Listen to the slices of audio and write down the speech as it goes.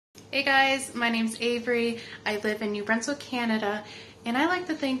Hey guys, my name's Avery. I live in New Brunswick, Canada, and I like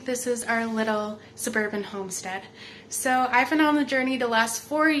to think this is our little suburban homestead. So I've been on the journey the last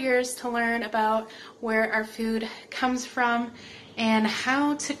 4 years to learn about where our food comes from and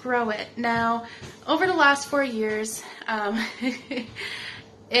how to grow it. Now, over the last 4 years,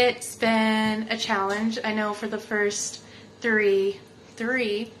 it's been a challenge. I know for the first three,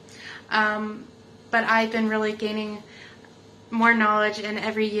 but I've been really gaining more knowledge, and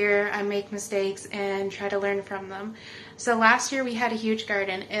every year I make mistakes and try to learn from them. So last year we had a huge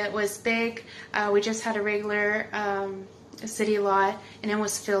garden. It was big. We just had a regular city lot, and it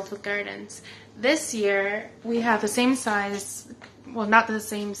was filled with gardens. This year we have the same size, well, not the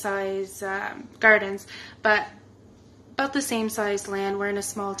same size gardens, but about the same size land. We're in a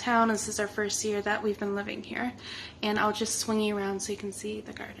small town. This is our first year that we've been living here, and I'll just swing you around so you can see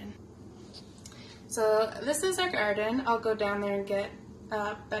the garden. So this is our garden. I'll go down there and get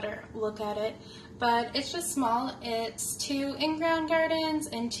a better look at it. But it's just small. It's 2 in-ground gardens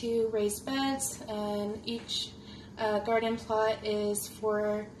and 2 raised beds, and each garden plot is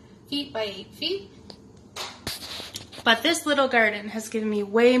 4 feet by 8 feet. But this little garden has given me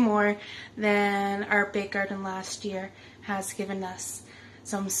way more than our big garden last year has given us.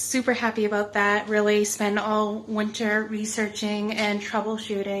 So I'm super happy about that. Really spent all winter researching and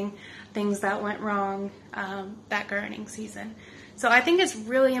troubleshooting things that went wrong that gardening season. So I think it's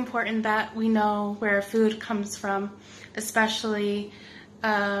really important that we know where our food comes from, especially,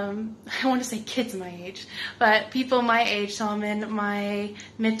 I want to say kids my age, but people my age, so I'm in my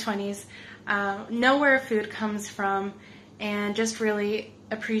mid-20s, know where our food comes from and just really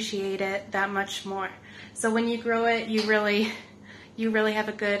appreciate it that much more. So when you grow it, you really have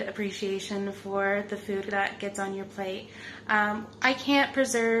a good appreciation for the food that gets on your plate. I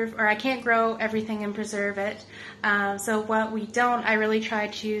can't grow everything and preserve it. So what we don't, I really try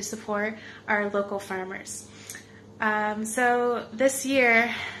to support our local farmers. So this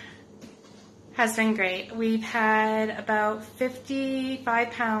year has been great. We've had about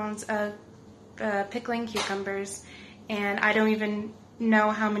 55 pounds of pickling cucumbers, and I don't even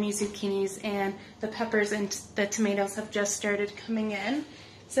know how many zucchinis, and the peppers and the tomatoes have just started coming in.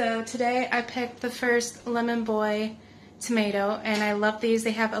 So today I picked the first Lemon Boy tomato, and I love these.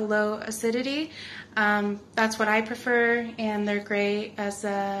 They have a low acidity. That's what I prefer, and they're great as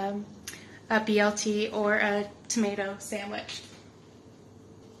a BLT or a tomato sandwich.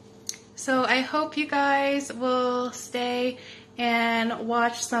 So I hope you guys will stay and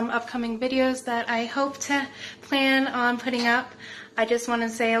watch some upcoming videos that I hope to plan on putting up. I just want to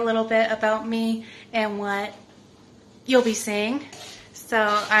say a little bit about me and what you'll be seeing. So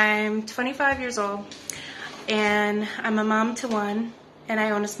I'm 25 years old, and I'm a mom to 1, and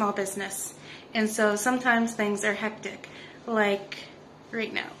I own a small business. And so sometimes things are hectic, like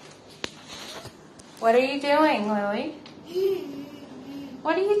right now. What are you doing, Lily?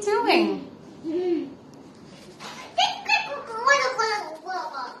 What are you doing?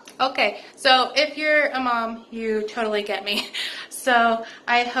 Okay, so if you're a mom, you totally get me. So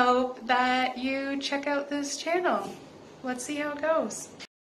I hope that you check out this channel. Let's see how it goes.